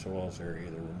much into the soils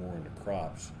area. They were more into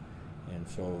crops, and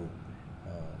so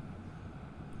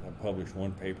I published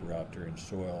 1 paper out there in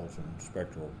soils and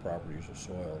spectral properties of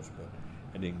soils, but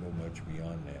I didn't go much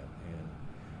beyond that. And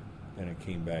then I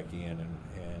came back in, and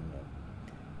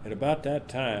at about that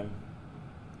time,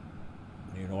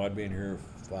 I'd been here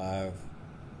 5-6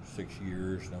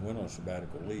 years, and I went on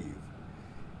sabbatical leave.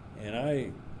 And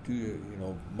I do,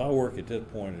 my work at this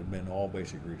point had been all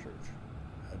basic research.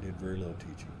 I did very little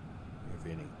teaching, if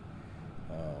any.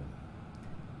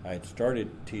 I had started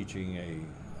teaching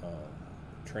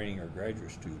training our graduate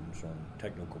students on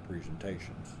technical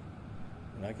presentations,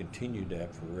 and I continued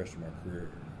that for the rest of my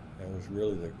career. That was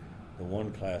really the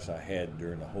one class I had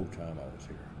during the whole time I was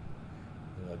here.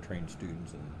 I trained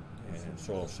students in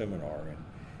soil seminar, and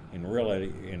in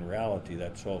reality,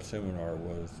 that soil seminar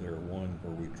was their one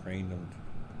where we trained them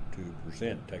to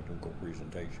present technical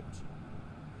presentations.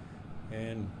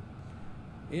 And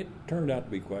it turned out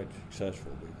to be quite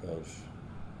successful because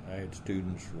I had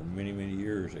students for many, many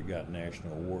years that got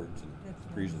national awards and That's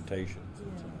nice. presentations.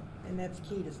 Yeah. And that's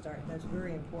key to start. That's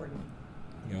very important.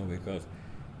 Because,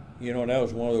 that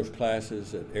was one of those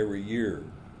classes that every year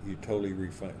you totally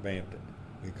revamped it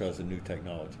because of new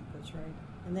technology. That's right.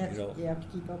 And that's, you have to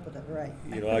keep up with it, right?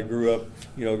 I grew up,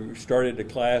 started the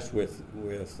class with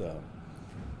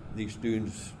these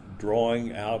students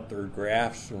drawing out their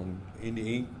graphs in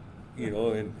the ink,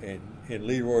 and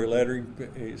Leroy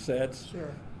lettering sets.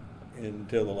 Sure.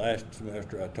 Until the last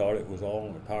semester I taught it was all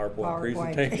on a PowerPoint.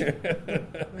 Presentation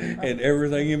and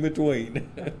everything in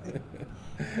between.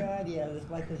 God, yeah,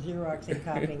 it's like the Xerox and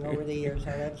copying over the years,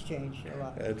 how that's changed a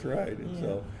lot. That's right. And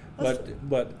so,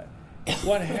 but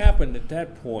what happened at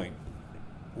that point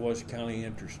was kind of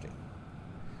interesting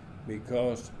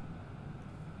because,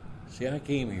 see, I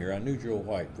came here, I knew Joe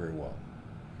White very well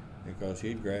because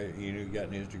he'd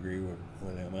gotten his degree with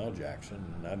M.L. Jackson,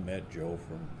 and I'd met Joe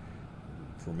for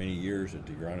many years at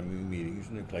the agronomy meetings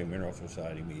and the Clay Mineral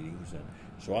Society meetings, and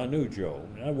so I knew Joe,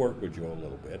 and I worked with Joe a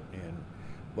little bit,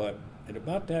 but at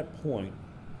about that point,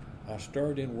 I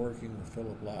started in working with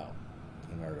Philip Lau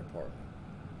in our department,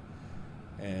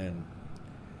 and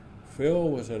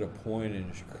Phil was at a point in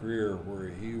his career where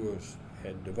he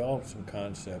had developed some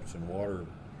concepts in water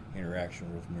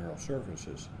interaction with mineral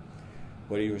surfaces,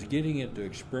 but he was getting into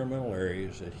experimental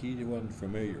areas that he wasn't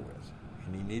familiar with,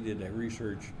 and he needed that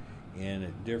research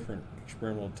in different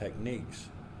experimental techniques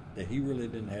that he really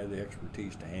didn't have the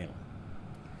expertise to handle.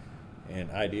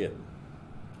 And I did.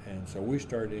 And so we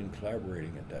started in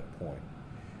collaborating at that point.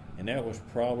 And that was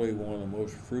probably one of the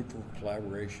most fruitful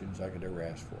collaborations I could ever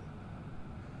ask for.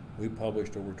 We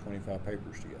published over 25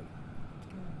 papers together,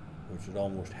 which is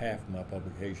almost half of my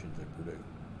publications at Purdue.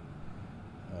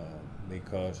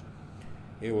 Because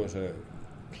it was a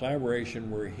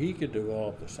collaboration where he could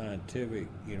develop the scientific,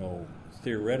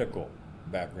 theoretical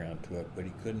background to it, but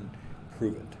he couldn't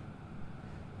prove it.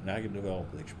 And I could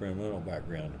develop the experimental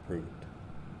background to prove it.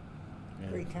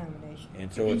 And, great combination.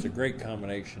 And so it's a great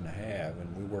combination to have,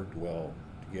 and we worked well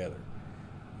together.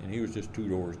 And he was just 2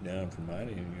 doors down from mine,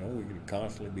 and we could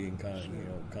constantly be in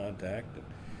contact. And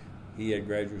he had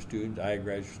graduate students, I had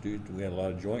graduate students, and we had a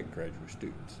lot of joint graduate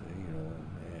students.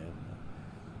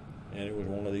 And it was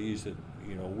one of these that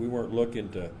we weren't looking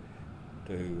to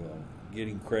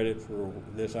getting credit for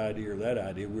this idea or that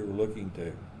idea. We were looking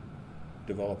to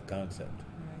develop a concept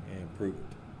and prove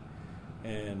it.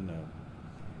 And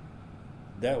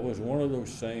that was one of those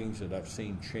things that I've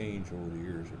seen change over the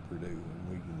years at Purdue, and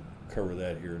we can cover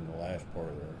that here in the last part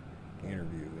of our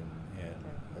interview and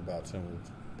about some of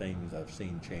the things I've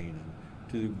seen change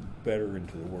to the better and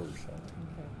to the worse.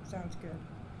 Okay, sounds good.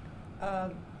 I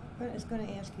was going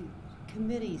to ask you,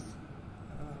 committees,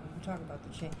 we'll talk about the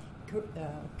change.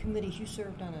 Committees, you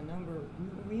served on a number.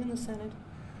 Were you in the Senate?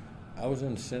 I was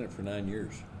in the Senate for 9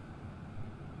 years.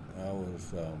 I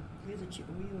was. Were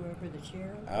you ever the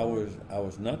chair? I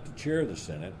was not the chair of the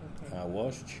Senate. Okay. I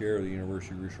was chair of the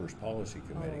University Resource Policy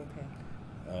Committee.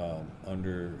 Oh, okay.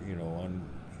 Under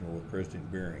with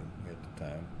President Beering at the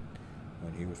time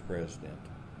when he was president.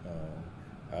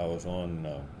 I was on.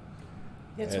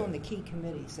 That's one of the key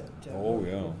committees that. Oh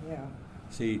yeah. Yeah.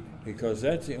 See, because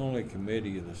that's the only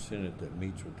committee of the Senate that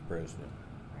meets with the president.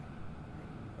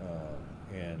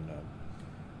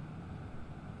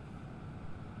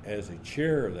 As a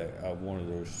chair of one of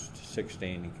those 6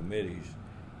 standing committees,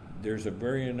 there's a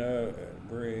very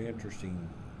interesting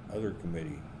other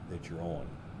committee that you're on.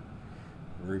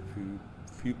 Very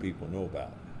few people know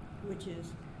about. Which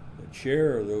is? The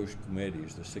chair of those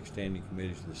committees, the 6 standing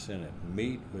committees of the Senate,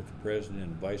 meet with the president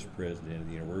and vice president of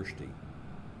the university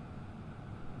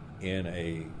in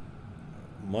a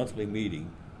monthly meeting.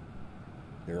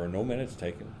 There are no minutes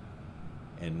taken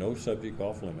and no subject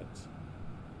off limits.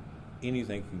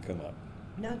 Anything can come up.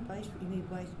 Not vice, you mean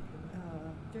vice,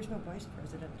 there's no vice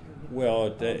president. Well,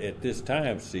 at this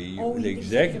time, the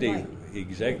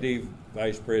executive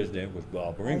vice president was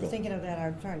Bob Ringel. I was thinking of that.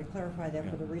 I'm trying to clarify that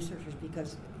for the researchers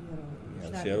because,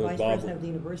 it's not the vice president of the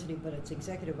university, but it's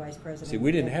executive vice president. See,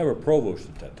 we didn't have a provost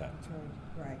at that time.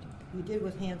 Right. We did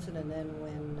with Hansen, and then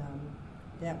when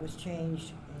that was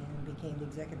changed and became the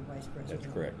executive vice president.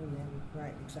 That's correct. And then,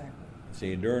 right, exactly.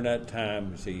 See, during that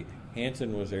time,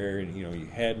 Hansen was there, and you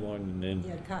had one, and then you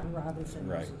had Cotton Robinson.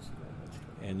 Right.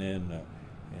 And then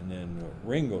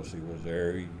Ringel was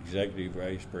there, executive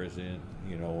vice president,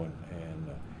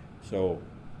 so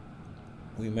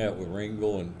we met with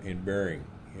Ringel and Beering,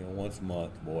 once a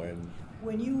month, boy. And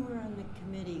when you were on the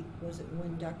committee, was it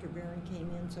when Dr. Beering came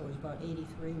in? So it was about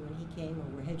 83 when he came,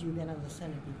 or had you been on the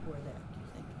Senate before that, do you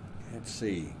think? Let's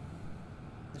see.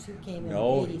 Because he came in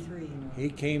 83, He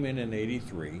came in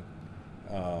 83,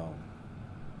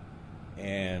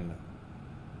 and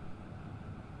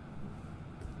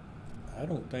I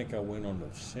don't think I went on the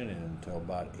Senate until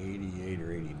about 88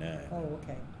 or 89. Oh,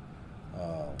 okay.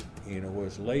 It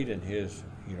was late in his,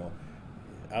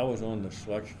 I was on the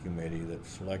selection committee that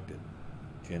selected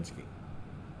Jinsky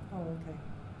Oh,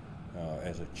 okay.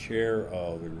 as a chair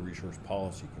of the Resource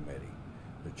Policy Committee.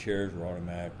 The chairs were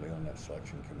automatically on that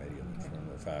selection committee from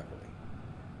the faculty.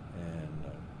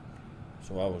 And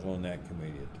so I was on that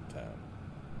committee at the time.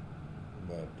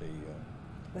 But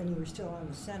when you were still on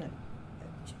the Senate,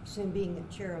 soon being the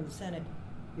chair of the Senate,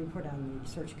 you were put on the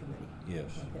search committee. yes.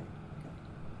 Okay.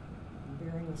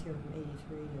 Baring was here from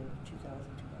 83 to 2000,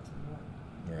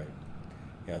 2001. Right.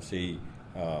 Yeah, see,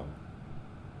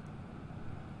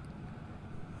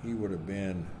 he would have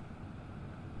been,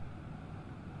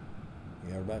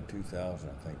 about 2000,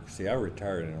 I think. See, I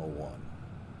retired in 01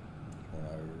 when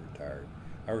I retired.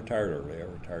 I retired early. I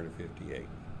retired at 58. Okay.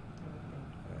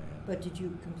 But did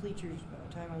you complete your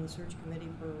time on the search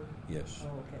committee for? Yes.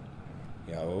 Oh, okay.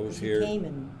 Yeah, I was here. He came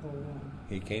in 01.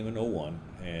 He came in 01,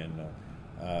 and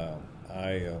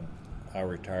I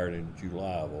retired in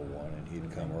July of 01, and he'd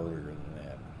come earlier than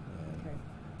that.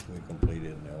 And we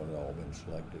completed, and it had all been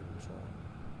selected and so on.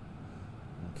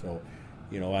 And so,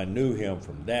 I knew him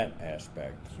from that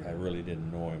aspect. Sure. I really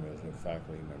didn't know him as a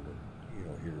faculty member,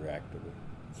 here actively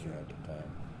at the time.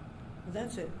 Well,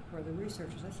 that's it for the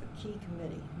researchers. That's a key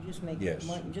committee. You just make Yes.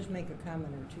 just make a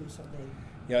comment or two so they.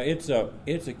 Yeah,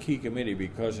 it's a key committee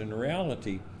because in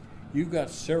reality, you've got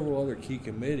several other key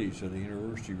committees of the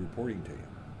university reporting to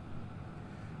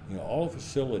you. All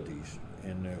facilities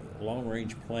and the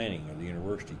long-range planning of the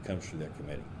university comes through that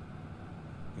committee.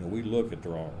 We look at the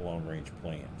long-range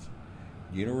plans.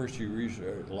 The University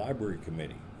Library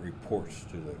Committee reports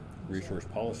to the Resource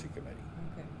Policy Committee.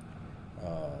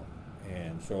 Okay.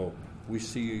 And so we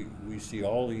see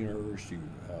all the university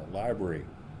library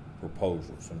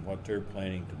proposals and what they're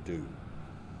planning to do.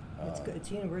 It's good.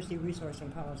 It's University Resource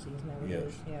and Policy, isn't that what yes. it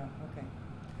is? Yeah, okay.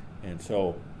 And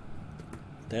so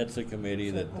that's a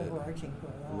committee so overarching for a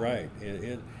while. Right.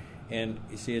 And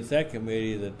you see, it's that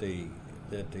committee that the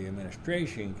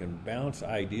administration can bounce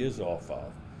ideas off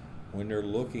of when they're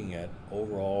looking at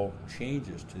overall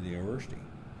changes to the university.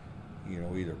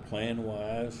 Either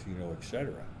plan-wise, et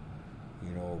cetera.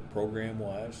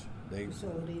 Program-wise.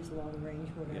 Facilities, long range,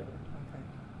 whatever. Yeah. Okay.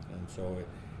 And so,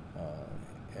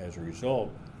 as a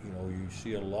result, you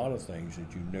see a lot of things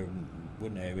that you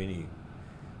wouldn't have any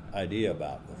idea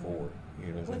about before.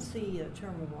 Right. What's the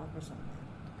term of office on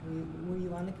that? Were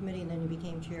you on the committee and then you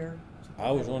became chair?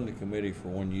 I was on the committee for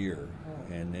 1 year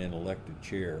Oh. and then elected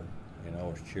chair, and I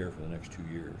was chair for the next 2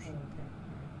 years. Oh, okay.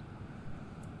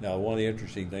 Now, one of the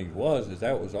interesting things was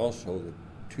that was also the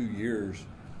 2 years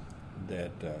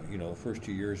that, the first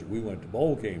 2 years that we went to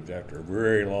bowl games after a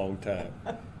very long time.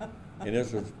 And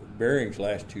this was Baring's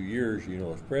last 2 years,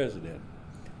 as president.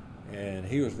 And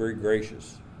he was very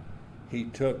gracious. He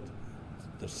took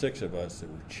the six of us that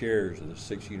were chairs of the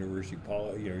six university,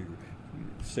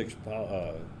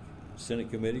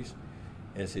 Senate committees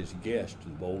as his guest to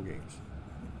the bowl games.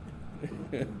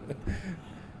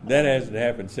 That hasn't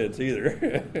happened since either.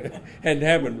 Hadn't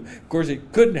happened. Of course,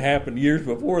 it couldn't happen years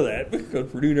before that because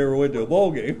Purdue never went to a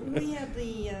bowl game. We had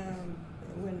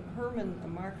when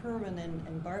Mark Herman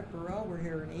and Bart Burrell were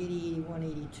here in 80, 81,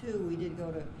 82, we did go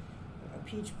to a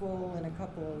Peach Bowl and a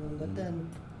couple of them, but then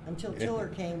until Tiller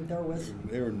came, there were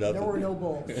no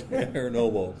bowls. There were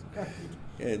no bowls.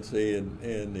 And see,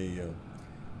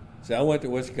 so I went to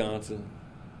Wisconsin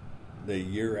the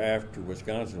year after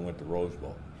Wisconsin went to Rose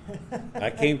Bowl.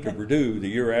 I came to Purdue the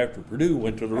year after Purdue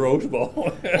went to the Rose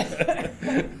Bowl.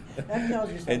 That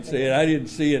tells you something. And said I didn't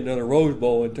see another Rose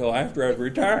Bowl until after I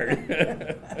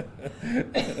retired.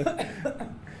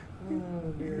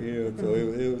 Oh, dear. So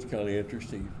it was kind of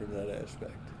interesting from that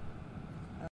aspect.